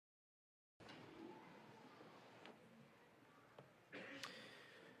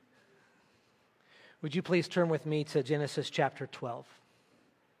Would you please turn with me to Genesis chapter 12?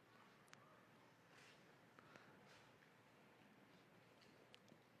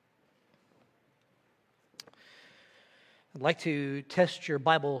 I'd like to test your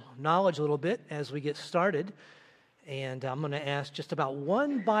Bible knowledge a little bit as we get started. And I'm going to ask just about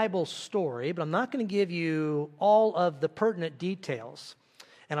one Bible story, but I'm not going to give you all of the pertinent details.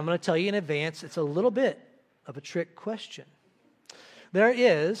 And I'm going to tell you in advance, it's a little bit of a trick question. There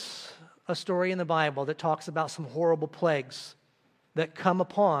is a story in the Bible that talks about some horrible plagues that come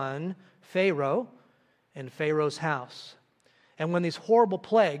upon Pharaoh and Pharaoh's house. And when these horrible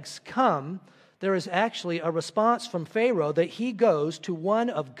plagues come, there is actually a response from Pharaoh that he goes to one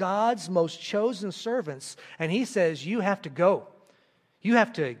of God's most chosen servants, and he says, you have to go. You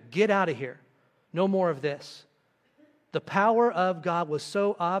have to get out of here. No more of this. The power of God was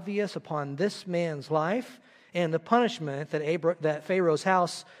so obvious upon this man's life, and the punishment that Pharaoh's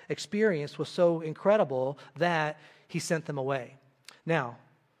house experienced was so incredible that he sent them away. Now,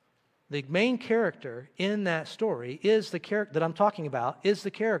 the main character in that story is the character that I'm talking about, is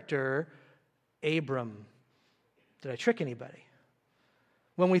the character Abram. Did I trick anybody?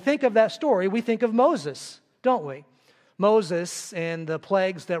 When we think of that story, we think of Moses, don't we? Moses and the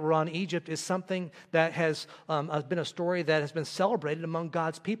plagues that were on Egypt is something that has been a story that has been celebrated among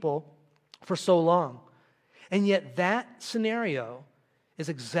God's people for so long. And yet that scenario is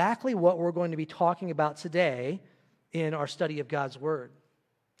exactly what we're going to be talking about today in our study of God's Word.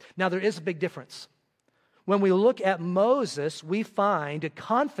 Now, there is a big difference. When we look at Moses, we find a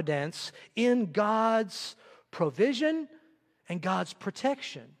confidence in God's provision and God's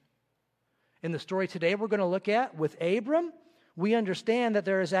protection. In the story today we're going to look at with Abram, we understand that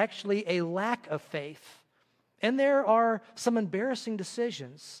there is actually a lack of faith. And there are some embarrassing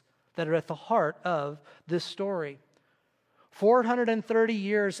decisions that are at the heart of this story. 430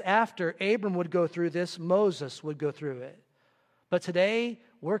 years after Abram would go through this, Moses would go through it. But today,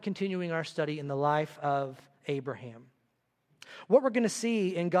 we're continuing our study in the life of Abraham. What we're going to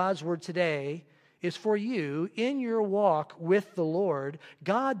see in God's Word today is for you, in your walk with the Lord,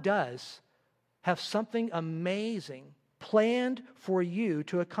 God does have something amazing planned for you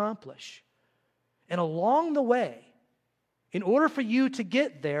to accomplish. And along the way, in order for you to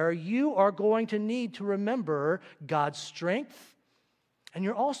get there, you are going to need to remember God's strength, and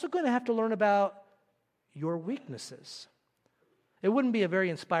you're also going to have to learn about your weaknesses. It wouldn't be a very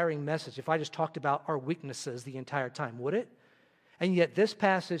inspiring message if I just talked about our weaknesses the entire time, would it? And yet this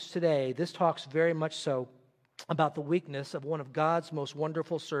passage today, this talks very much so about the weakness of one of God's most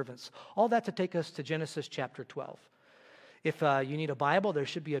wonderful servants. All that to take us to Genesis chapter 12. If you need a Bible, there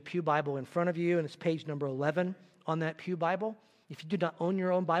should be a pew Bible in front of you, and it's page number 11 on that pew Bible. If you do not own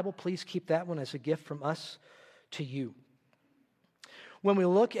your own Bible, please keep that one as a gift from us to you. When we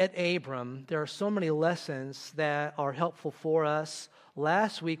look at Abram, there are so many lessons that are helpful for us.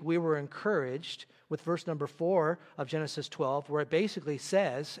 Last week, we were encouraged with verse number 4 of Genesis 12, where it basically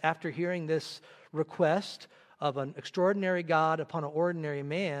says, after hearing this request of an extraordinary God upon an ordinary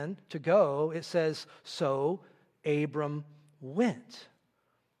man to go, it says, so Abram went.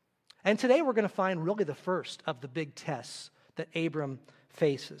 And today we're going to find really the first of the big tests that Abram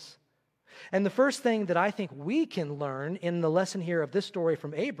faces. And the first thing that I think we can learn in the lesson here of this story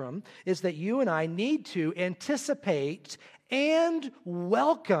from Abram is that you and I need to anticipate and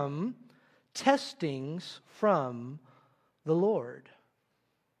welcome testings from the Lord.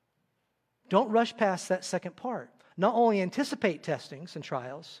 Don't rush past that second part. Not only anticipate testings and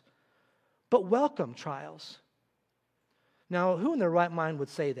trials, but welcome trials. Now, who in their right mind would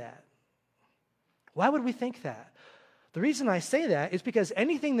say that? Why would we think that? The reason I say that is because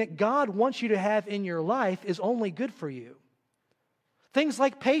anything that God wants you to have in your life is only good for you. Things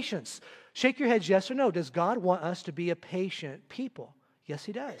like patience. Shake your heads yes or no. Does God want us to be a patient people? Yes,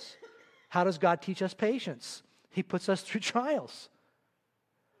 He does. How does God teach us patience? He puts us through trials.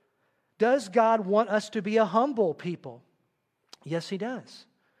 Does God want us to be a humble people? Yes, He does.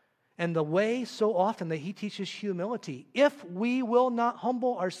 And the way so often that He teaches humility, if we will not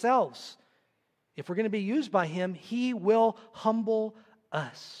humble ourselves, if we're going to be used by Him, He will humble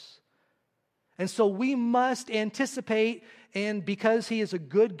us. And so we must anticipate, and because He is a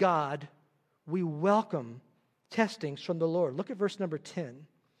good God, we welcome testings from the Lord. Look at verse number 10.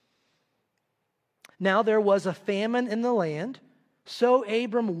 Now there was a famine in the land, so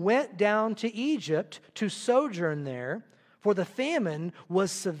Abram went down to Egypt to sojourn there, for the famine was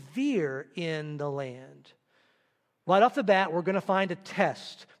severe in the land. Right off the bat, we're going to find a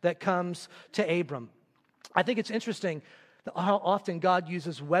test that comes to Abram. I think it's interesting how often God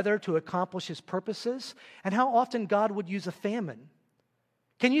uses weather to accomplish His purposes, and how often God would use a famine.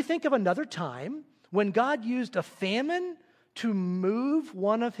 Can you think of another time when God used a famine to move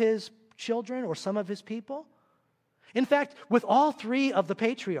one of his children or some of his people? In fact, with all three of the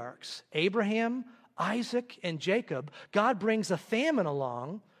patriarchs, Abraham, Isaac, and Jacob, God brings a famine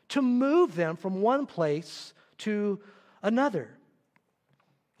along to move them from one place to another.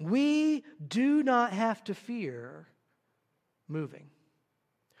 We do not have to fear moving.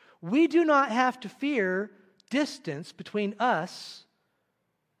 We do not have to fear distance between us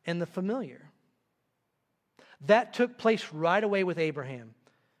and the familiar. That took place right away with Abraham.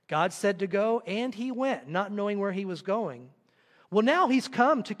 God said to go, and he went, not knowing where he was going. Well, now he's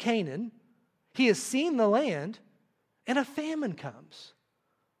come to Canaan. He has seen the land, and a famine comes.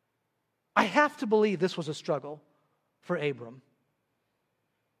 I have to believe this was a struggle for Abram.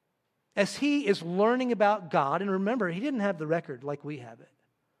 As he is learning about God, and remember, he didn't have the record like we have it.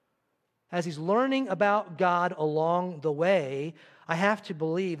 As he's learning about God along the way, I have to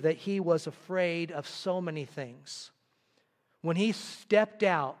believe that he was afraid of so many things. When he stepped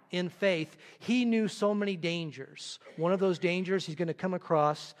out in faith, he knew so many dangers. One of those dangers he's going to come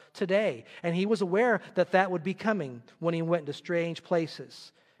across today. And he was aware that that would be coming when he went to strange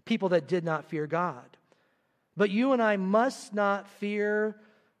places, people that did not fear God. But you and I must not fear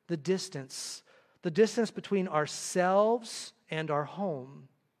the distance between ourselves and our home.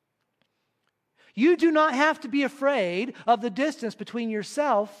 You do not have to be afraid of the distance between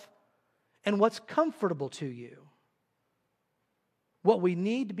yourself and what's comfortable to you. What we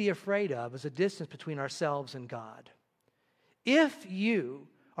need to be afraid of is a distance between ourselves and God. If you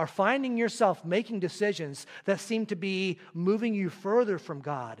are finding yourself making decisions that seem to be moving you further from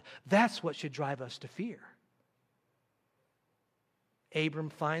God, that's what should drive us to fear. Abram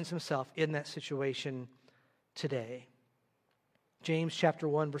finds himself in that situation today. James chapter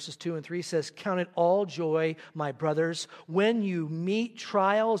 1, verses 2 and 3 says, "Count it all joy, my brothers, when you meet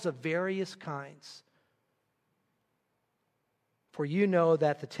trials of various kinds. For you know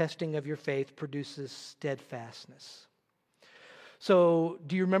that the testing of your faith produces steadfastness." So,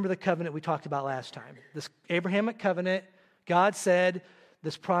 do you remember the covenant we talked about last time? This Abrahamic covenant, God said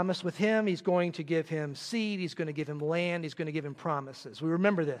this promise with him, he's going to give him seed, he's going to give him land, he's going to give him promises. We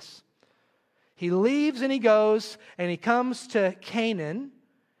remember this. He leaves and he goes and he comes to Canaan.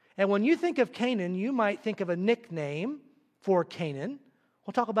 And when you think of Canaan, you might think of a nickname for Canaan.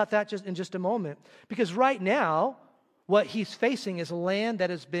 We'll talk about that in just a moment. Because right now, what he's facing is a land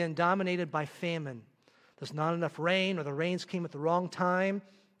that has been dominated by famine. There's not enough rain, or the rains came at the wrong time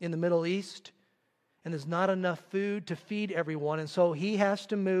in the Middle East. And there's not enough food to feed everyone. And so he has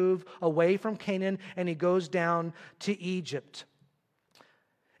to move away from Canaan and he goes down to Egypt.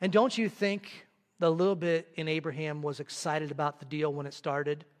 And don't you think the little bit in Abraham was excited about the deal when it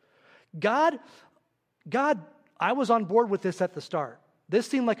started? God, I was on board with this at the start. This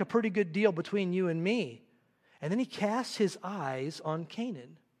seemed like a pretty good deal between you and me. And then he casts his eyes on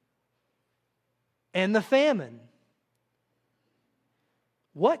Canaan and the famine.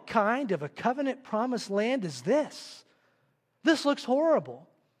 What kind of a covenant promised land is this? This looks horrible.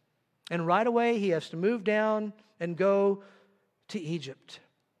 And right away he has to move down and go to Egypt.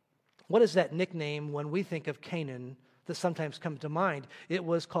 What is that nickname when we think of Canaan that sometimes comes to mind? It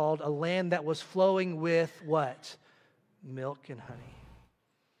was called a land that was flowing with what? Milk and honey.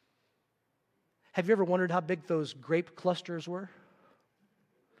 Have you ever wondered how big those grape clusters were?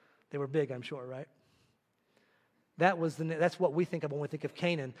 They were big, I'm sure, right? That's what we think of when we think of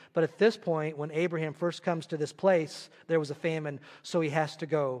Canaan. But at this point, when Abraham first comes to this place, there was a famine, so he has to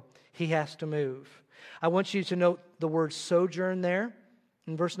go. He has to move. I want you to note the word sojourn there.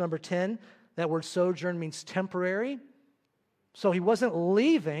 In verse number 10, that word sojourn means temporary. So he wasn't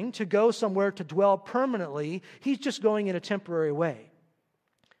leaving to go somewhere to dwell permanently. He's just going in a temporary way.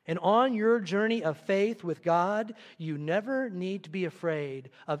 And on your journey of faith with God, you never need to be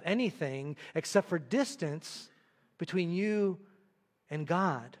afraid of anything except for distance between you and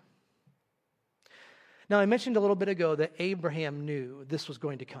God. Now, I mentioned a little bit ago that Abraham knew this was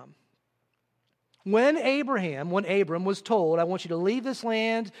going to come. When Abram was told, I want you to leave this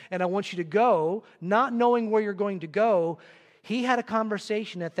land and I want you to go, not knowing where you're going to go, he had a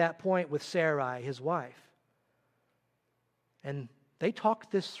conversation at that point with Sarai, his wife. And they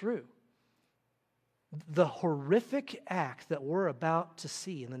talked this through. The horrific act that we're about to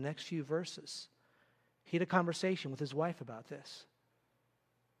see in the next few verses. He had a conversation with his wife about this.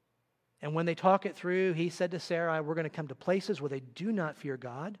 And when they talk it through, he said to Sarai, we're going to come to places where they do not fear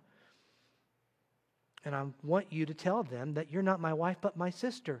God. And I want you to tell them that you're not my wife, but my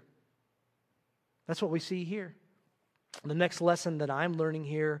sister. That's what we see here. The next lesson that I'm learning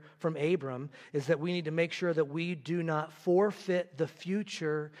here from Abram is that we need to make sure that we do not forfeit the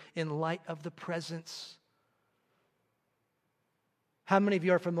future in light of the presence. How many of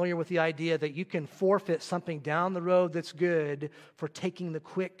you are familiar with the idea that you can forfeit something down the road that's good for taking the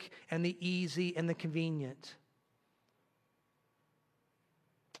quick and the easy and the convenient?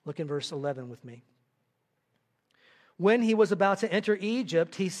 Look in verse 11 with me. When he was about to enter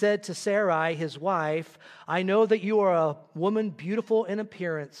Egypt, he said to Sarai, his wife, I know that you are a woman beautiful in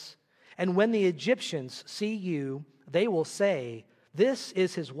appearance, and when the Egyptians see you, they will say, this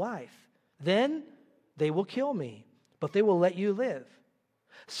is his wife. Then they will kill me, but they will let you live.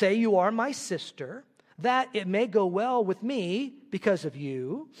 Say you are my sister, that it may go well with me because of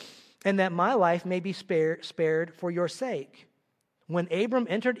you, and that my life may be spared for your sake. When Abram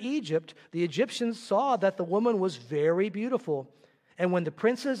entered Egypt, the Egyptians saw that the woman was very beautiful. And when the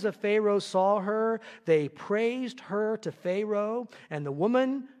princes of Pharaoh saw her, they praised her to Pharaoh, and the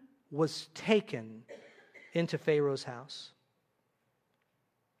woman was taken into Pharaoh's house.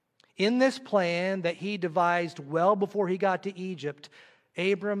 In this plan that he devised well before he got to Egypt,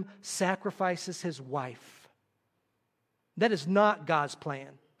 Abram sacrifices his wife. That is not God's plan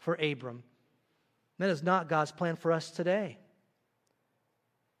for Abram. That is not God's plan for us today.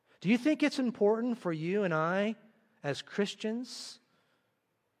 Do you think it's important for you and I, as Christians,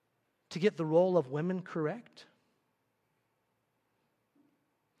 to get the role of women correct?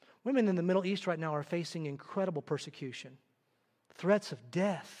 Women in the Middle East right now are facing incredible persecution, threats of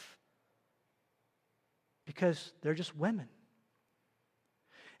death, because they're just women.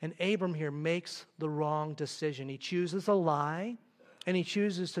 And Abram here makes the wrong decision. He chooses a lie, and he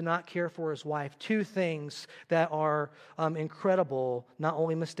chooses to not care for his wife. Two things that are incredible, not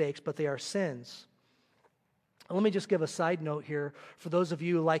only mistakes, but they are sins. Let me just give a side note here for those of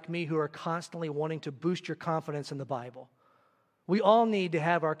you like me who are constantly wanting to boost your confidence in the Bible. We all need to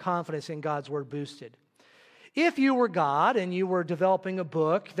have our confidence in God's Word boosted. If you were God and you were developing a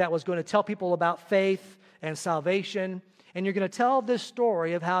book that was going to tell people about faith and salvation, and you're going to tell this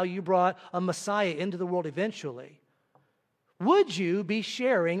story of how you brought a Messiah into the world eventually, would you be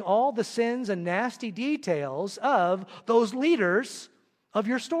sharing all the sins and nasty details of those leaders of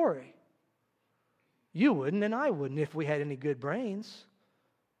your story? You wouldn't, and I wouldn't if we had any good brains.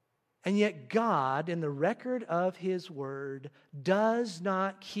 And yet God, in the record of His Word, does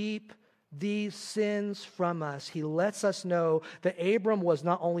not keep these sins from us. He lets us know that Abram was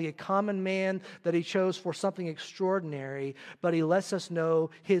not only a common man that He chose for something extraordinary, but He lets us know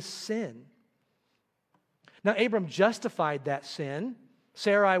his sin. Now, Abram justified that sin.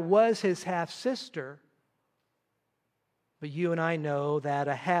 Sarai was his half-sister. But you and I know that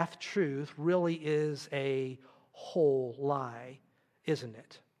a half-truth really is a whole lie, isn't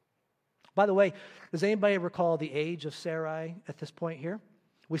it? By the way, does anybody recall the age of Sarai at this point here?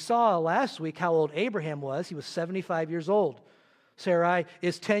 We saw last week how old Abraham was. He was 75 years old. Sarai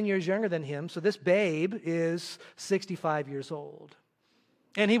is 10 years younger than him, so this babe is 65 years old.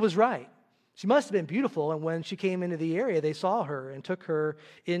 And he was right. She must have been beautiful, and when she came into the area, they saw her and took her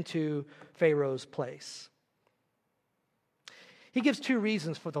into Pharaoh's place. He gives two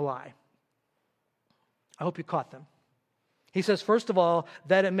reasons for the lie. I hope you caught them. He says, first of all,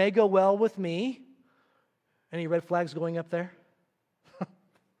 that it may go well with me. Any red flags going up there?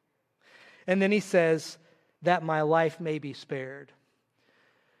 And then he says, that my life may be spared.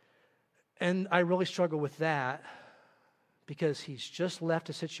 And I really struggle with that, because he's just left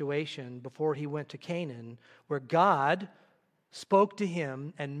a situation before he went to Canaan where God spoke to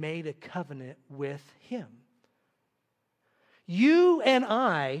him and made a covenant with him. You and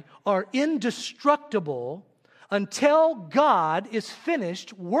I are indestructible until God is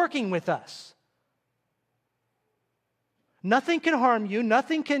finished working with us. Nothing can harm you.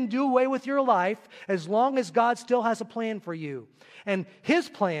 Nothing can do away with your life as long as God still has a plan for you. And his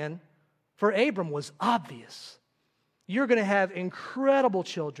plan for Abram was obvious. You're going to have incredible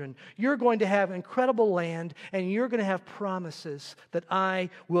children. You're going to have incredible land, and you're going to have promises that I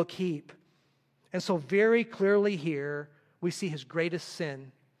will keep. And so very clearly here, we see his greatest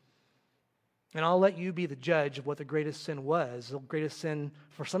sin. And I'll let you be the judge of what the greatest sin was. The greatest sin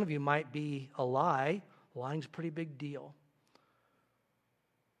for some of you might be a lie. Lying's a pretty big deal.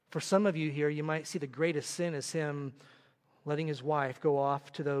 For some of you here, you might see the greatest sin as him letting his wife go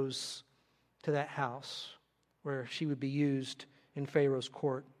off to that house where she would be used in Pharaoh's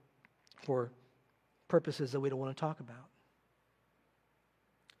court for purposes that we don't want to talk about.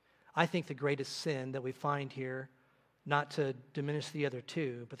 I think the greatest sin that we find here, not to diminish the other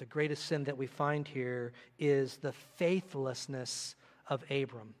two, but the greatest sin that we find here is the faithlessness of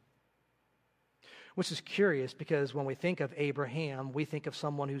Abram. Which is curious because when we think of Abraham, we think of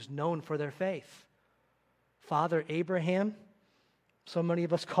someone who's known for their faith. Father Abraham, so many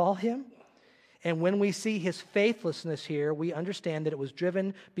of us call him. And when we see his faithlessness here, we understand that it was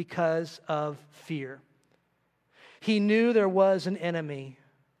driven because of fear. He knew there was an enemy,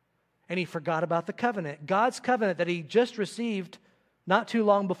 and he forgot about the covenant. God's covenant that he just received not too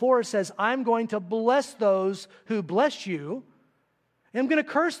long before says, I'm going to bless those who bless you, and I'm going to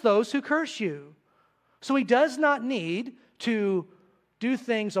curse those who curse you. So he does not need to do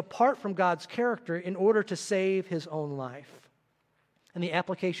things apart from God's character in order to save his own life. And the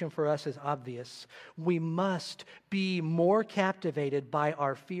application for us is obvious. We must be more captivated by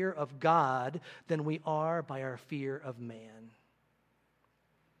our fear of God than we are by our fear of man.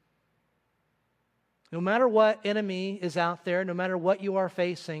 No matter what enemy is out there, no matter what you are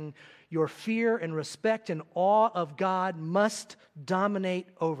facing, your fear and respect and awe of God must dominate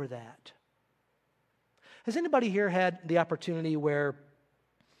over that. Has anybody here had the opportunity where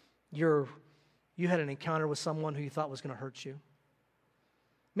you had an encounter with someone who you thought was going to hurt you?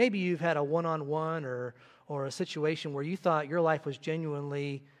 Maybe you've had a one-on-one or a situation where you thought your life was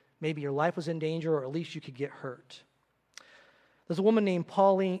genuinely, maybe your life was in danger or at least you could get hurt. There's a woman named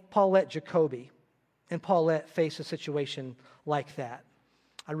Paulette Jacoby, and Paulette faced a situation like that.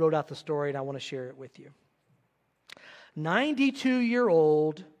 I wrote out the story and I want to share it with you.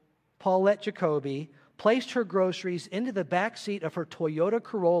 92-year-old Paulette Jacoby placed her groceries into the back seat of her Toyota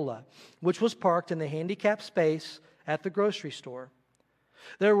Corolla, which was parked in the handicapped space at the grocery store.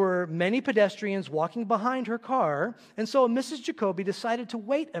 There were many pedestrians walking behind her car, and so Mrs. Jacoby decided to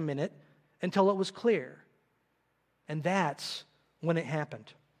wait a minute until it was clear. And that's when it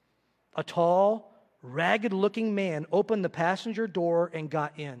happened. A tall, ragged-looking man opened the passenger door and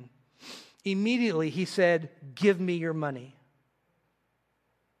got in. Immediately, he said, "Give me your money."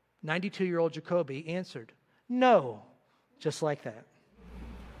 92-year-old Jacoby answered, "No," just like that.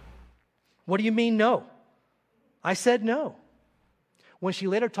 "What do you mean, no?" "I said no." When she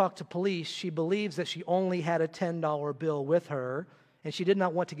later talked to police, she believes that she only had a $10 bill with her, and she did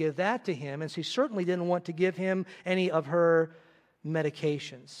not want to give that to him, and she certainly didn't want to give him any of her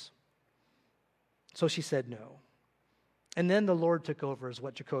medications. So she said no. And then the Lord took over, is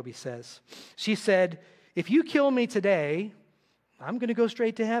what Jacoby says. She said, "If you kill me today, I'm going to go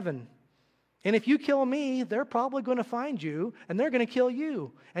straight to heaven. And if you kill me, they're probably going to find you, and they're going to kill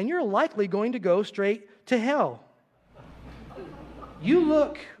you, and you're likely going to go straight to hell. You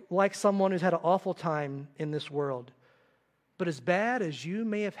look like someone who's had an awful time in this world. But as bad as you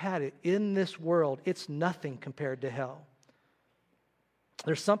may have had it in this world, it's nothing compared to hell.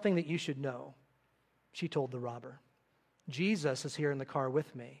 There's something that you should know," she told the robber. "Jesus is here in the car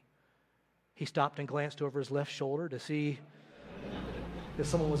with me." He stopped and glanced over his left shoulder to see if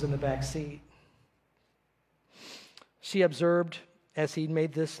someone was in the back seat. She observed as he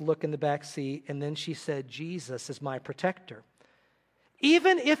made this look in the back seat, and then she said, "Jesus is my protector.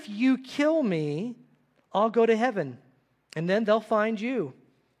 Even if you kill me, I'll go to heaven, and then they'll find you."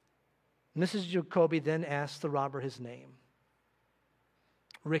 Mrs. Jacoby then asked the robber his name.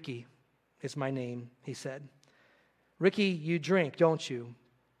 "Ricky is my name," he said. "Ricky, you drink, don't you?"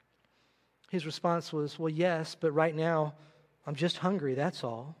 His response was, "Well, yes, but right now I'm just hungry, that's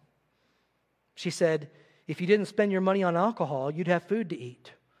all." She said, "If you didn't spend your money on alcohol, you'd have food to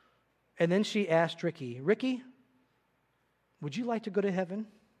eat." And then she asked Ricky, "Ricky, would you like to go to heaven?"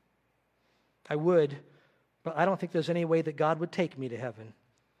 "I would, but I don't think there's any way that God would take me to heaven."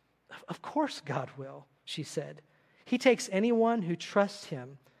 "Of course God will," she said. "He takes anyone who trusts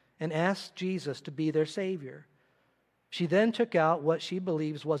him and asks Jesus to be their Savior." She then took out what she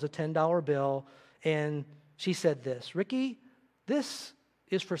believes was a $10 bill, and she said this, "Ricky, this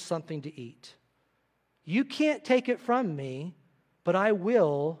is for something to eat. You can't take it from me, but I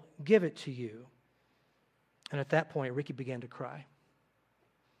will give it to you." And at that point, Ricky began to cry.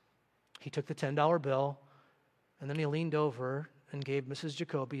 He took the $10 bill, and then he leaned over and gave Mrs.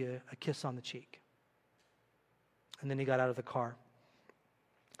 Jacoby a kiss on the cheek. And then he got out of the car.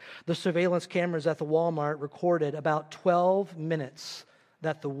 The surveillance cameras at the Walmart recorded about 12 minutes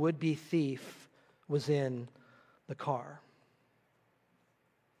that the would-be thief was in the car.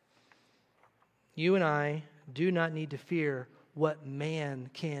 You and I do not need to fear what man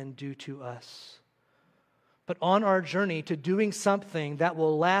can do to us. But on our journey to doing something that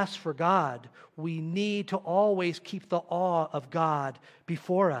will last for God, we need to always keep the awe of God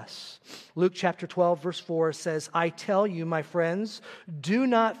before us. Luke chapter 12, verse 4 says, "I tell you, my friends, do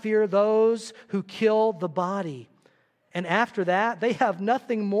not fear those who kill the body. And after that, they have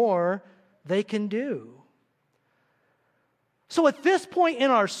nothing more they can do." So at this point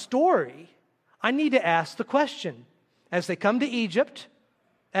in our story, I need to ask the question. As they come to Egypt,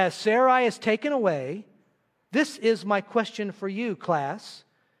 as Sarai is taken away, this is my question for you, class.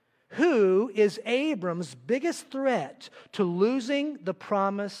 Who is Abram's biggest threat to losing the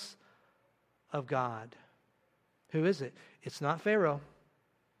promise of God? Who is it? It's not Pharaoh.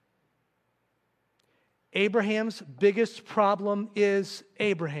 Abraham's biggest problem is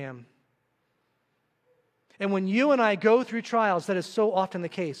Abraham. And when you and I go through trials, that is so often the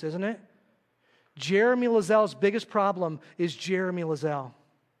case, isn't it? Jeremy Lazzell's biggest problem is Jeremy Lazzell.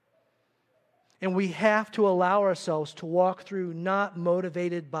 And we have to allow ourselves to walk through not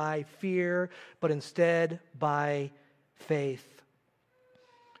motivated by fear, but instead by faith.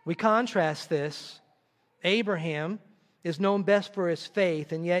 We contrast this. Abraham is known best for his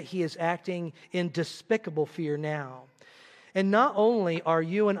faith, and yet he is acting in despicable fear now. And not only are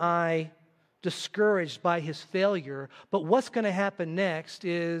you and I discouraged by his failure, but what's going to happen next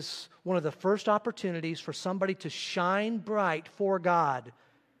is one of the first opportunities for somebody to shine bright for God.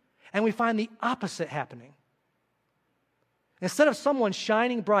 And we find the opposite happening. Instead of someone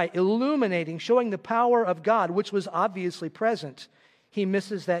shining bright, illuminating, showing the power of God, which was obviously present, he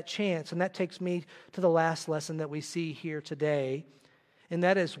misses that chance. And that takes me to the last lesson that we see here today. And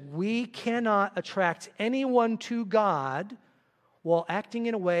that is, we cannot attract anyone to God while acting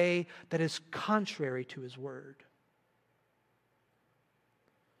in a way that is contrary to His Word.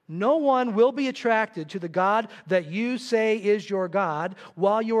 No one will be attracted to the God that you say is your God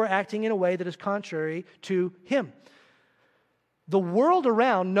while you are acting in a way that is contrary to Him. The world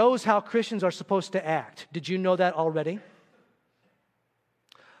around knows how Christians are supposed to act. Did you know that already?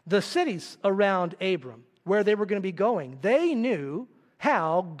 The cities around Abram, where they were going to be going, they knew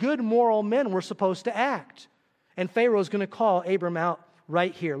how good moral men were supposed to act. And Pharaoh is going to call Abram out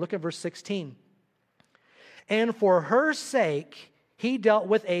right here. Look at verse 16. And for her sake he dealt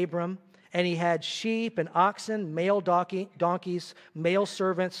with Abram, and he had sheep and oxen, male donkeys, male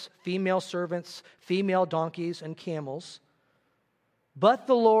servants, female donkeys, and camels. But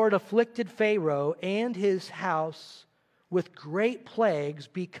the Lord afflicted Pharaoh and his house with great plagues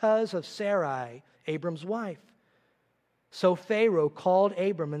because of Sarai, Abram's wife. So Pharaoh called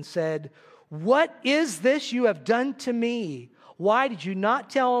Abram and said, "What is this you have done to me? Why did you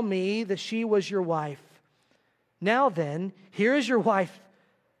not tell me that she was your wife? Now then, here is your wife.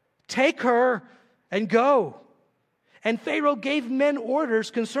 Take her and go." And Pharaoh gave men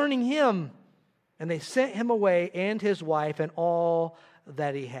orders concerning him, and they sent him away and his wife and all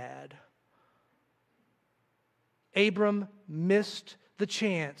that he had. Abram missed the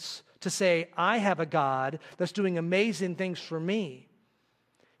chance to say, I have a God that's doing amazing things for me.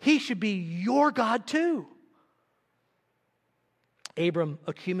 He should be your God too. Abram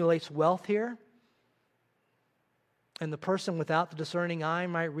accumulates wealth here. And the person without the discerning eye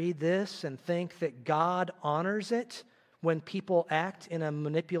might read this and think that God honors it when people act in a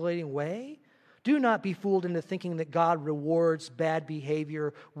manipulating way. Do not be fooled into thinking that God rewards bad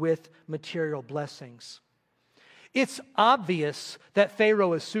behavior with material blessings. It's obvious that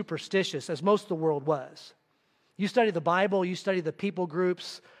Pharaoh is superstitious, as most of the world was. You study the Bible, you study the people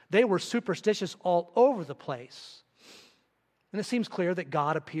groups, they were superstitious all over the place. And it seems clear that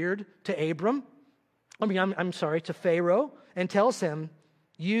God appeared to to Pharaoh, and tells him,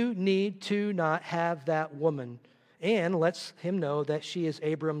 you need to not have that woman, and lets him know that she is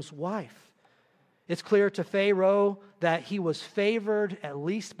Abram's wife. It's clear to Pharaoh that he was favored at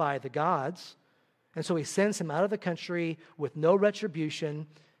least by the gods, and so he sends him out of the country with no retribution,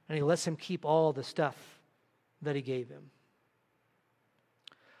 and he lets him keep all the stuff that he gave him.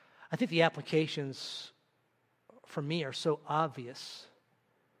 I think the applications for me are so obvious.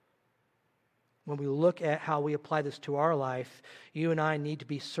 When we look at how we apply this to our life, you and I need to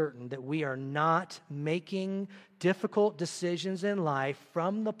be certain that we are not making difficult decisions in life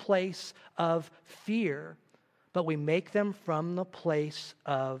from the place of fear, but we make them from the place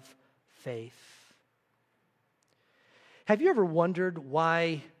of faith. Have you ever wondered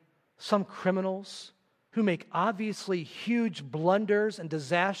why some criminals who make obviously huge blunders and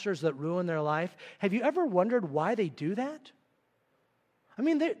disasters that ruin their life, have you ever wondered why they do that? I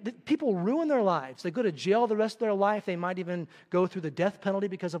mean, people ruin their lives. They go to jail the rest of their life. They might even go through the death penalty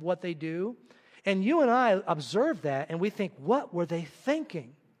because of what they do. And you and I observe that, and we think, what were they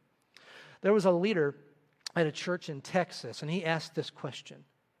thinking? There was a leader at a church in Texas, and he asked this question.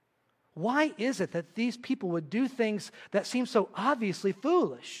 Why is it that these people would do things that seem so obviously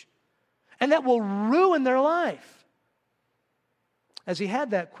foolish and that will ruin their life? As he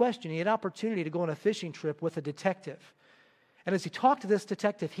had that question, he had opportunity to go on a fishing trip with a detective. And as he talked to this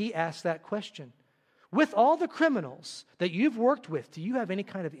detective, he asked that question. With all the criminals that you've worked with, do you have any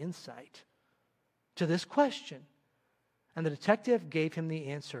kind of insight to this question. And the detective gave him the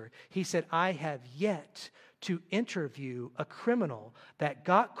answer. He said, I have yet to interview a criminal that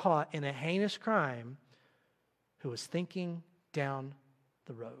got caught in a heinous crime who was thinking down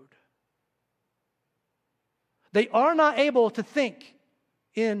the road. They are not able to think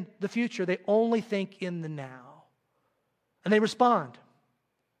in the future. They only think in the now. And they respond.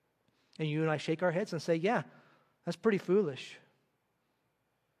 And you and I shake our heads and say, yeah, that's pretty foolish.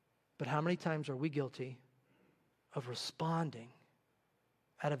 But how many times are we guilty of responding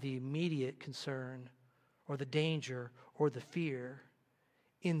out of the immediate concern or the danger or the fear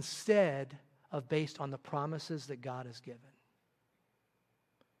instead of based on the promises that God has given?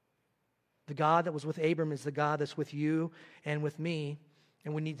 The God that was with Abram is the God that's with you and with me.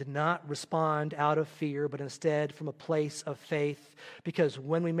 And we need to not respond out of fear, but instead from a place of faith. Because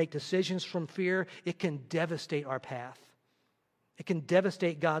when we make decisions from fear, it can devastate our path. It can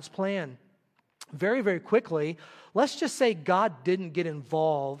devastate God's plan. Very, very quickly, let's just say God didn't get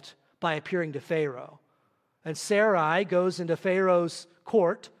involved by appearing to Pharaoh. And Sarai goes into Pharaoh's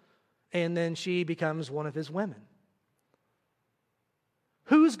court, and then she becomes one of his women.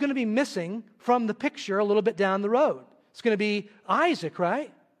 Who's going to be missing from the picture a little bit down the road? It's going to be Isaac,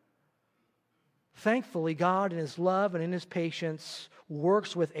 right? Thankfully, God in his love and in his patience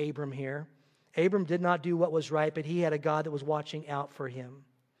works with Abram here. Abram did not do what was right, but he had a God that was watching out for him.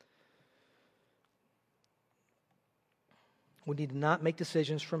 We need to not make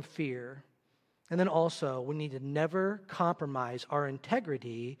decisions from fear. And then also, we need to never compromise our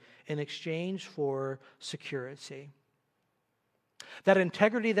integrity in exchange for security. That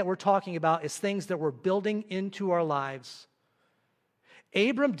integrity that we're talking about is things that we're building into our lives.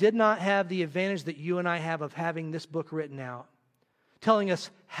 Abram did not have the advantage that you and I have of having this book written out, telling us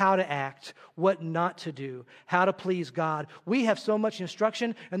how to act, what not to do, how to please God. We have so much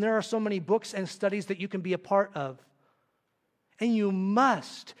instruction, and there are so many books and studies that you can be a part of. And you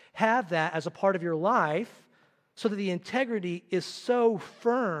must have that as a part of your life so that the integrity is so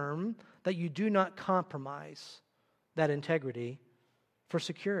firm that you do not compromise that integrity for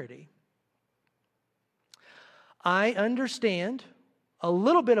security. I understand a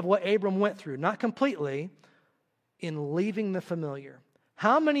little bit of what Abram went through, not completely, in leaving the familiar.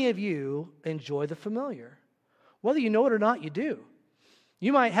 How many of you enjoy the familiar? Whether you know it or not, you do.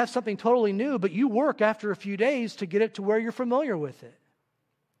 You might have something totally new, but you work after a few days to get it to where you're familiar with it.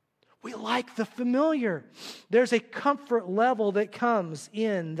 We like the familiar. There's a comfort level that comes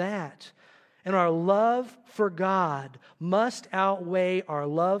in that. And our love for God must outweigh our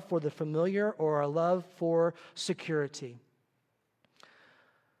love for the familiar or our love for security.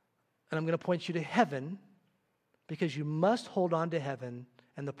 And I'm going to point you to heaven because you must hold on to heaven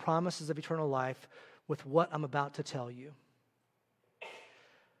and the promises of eternal life with what I'm about to tell you.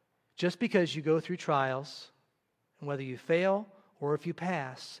 Just because you go through trials, and whether you fail or if you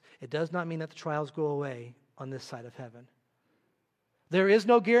pass, it does not mean that the trials go away on this side of heaven. There is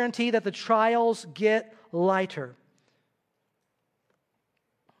no guarantee that the trials get lighter.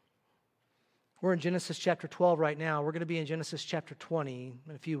 We're in Genesis chapter 12 right now. We're going to be in Genesis chapter 20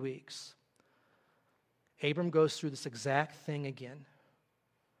 in a few weeks. Abram goes through this exact thing again.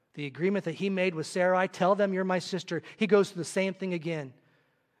 The agreement that he made with Sarai, tell them you're my sister. He goes through the same thing again.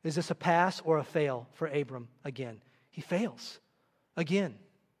 Is this a pass or a fail for Abram again? He fails again.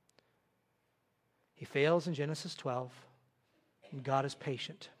 He fails in Genesis 12. And God is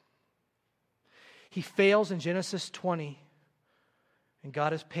patient. He fails in Genesis 20, and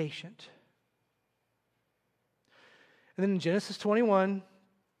God is patient. And then in Genesis 21,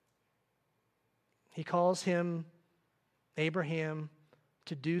 he calls him, Abraham,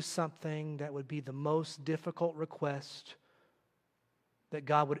 to do something that would be the most difficult request that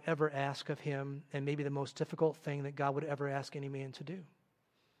God would ever ask of him, and maybe the most difficult thing that God would ever ask any man to do.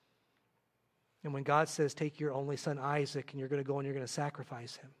 And when God says, take your only son Isaac and you're going to go and you're going to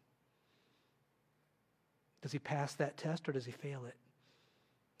sacrifice him, does he pass that test or does he fail it?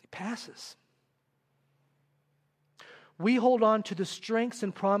 He passes. We hold on to the strengths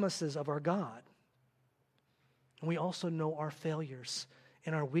and promises of our God. And we also know our failures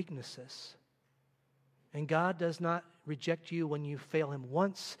and our weaknesses. And God does not reject you when you fail him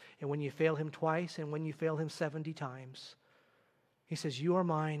once, and when you fail him twice, and when you fail him 70 times. He says, you are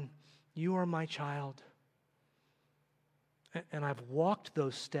mine. You are my child. And I've walked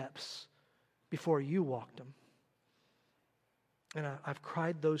those steps before you walked them. And I've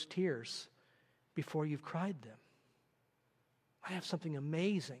cried those tears before you've cried them. I have something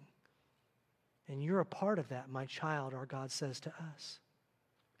amazing. And you're a part of that, my child, our God says to us.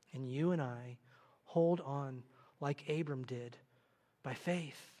 And you and I hold on like Abram did by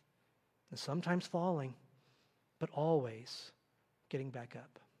faith and sometimes falling, but always getting back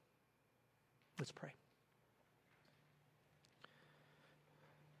up. Let's pray.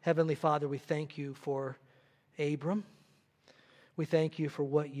 Heavenly Father, we thank you for Abram. We thank you for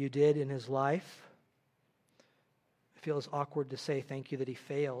what you did in his life. It feels awkward to say thank you that he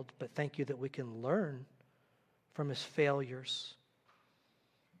failed, but thank you that we can learn from his failures.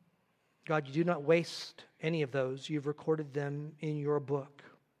 God, you do not waste any of those. You've recorded them in your book.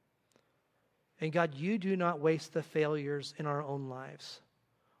 And God, you do not waste the failures in our own lives,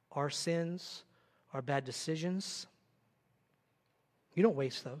 our sins, our bad decisions. You don't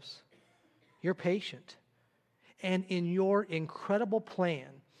waste those. You're patient. And in your incredible plan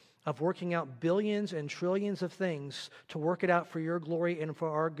of working out billions and trillions of things to work it out for your glory and for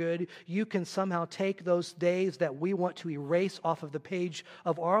our good, you can somehow take those days that we want to erase off of the page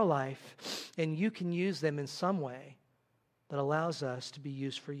of our life, and you can use them in some way that allows us to be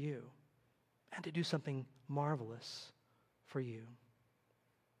used for you and to do something marvelous for you.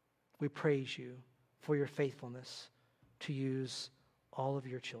 We praise you for your faithfulness to use all of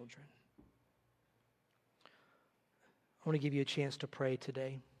your children. I want to give you a chance to pray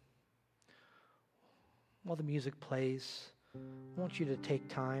today. While the music plays, I want you to take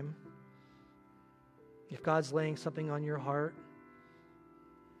time. If God's laying something on your heart,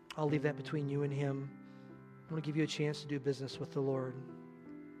 I'll leave that between you and Him. I want to give you a chance to do business with the Lord.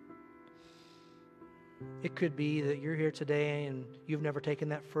 It could be that you're here today and you've never taken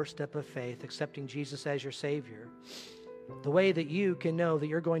that first step of faith, accepting Jesus as your Savior. The way that you can know that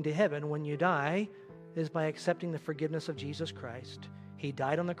you're going to heaven when you die is by accepting the forgiveness of Jesus Christ. He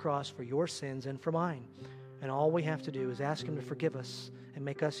died on the cross for your sins and for mine. And all we have to do is ask Him to forgive us and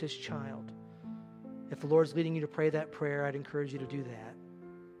make us His child. If the Lord's leading you to pray that prayer, I'd encourage you to do that.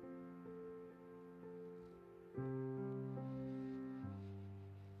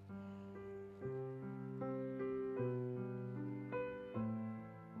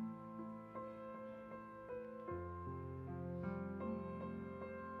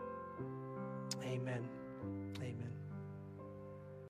 Amen. Amen.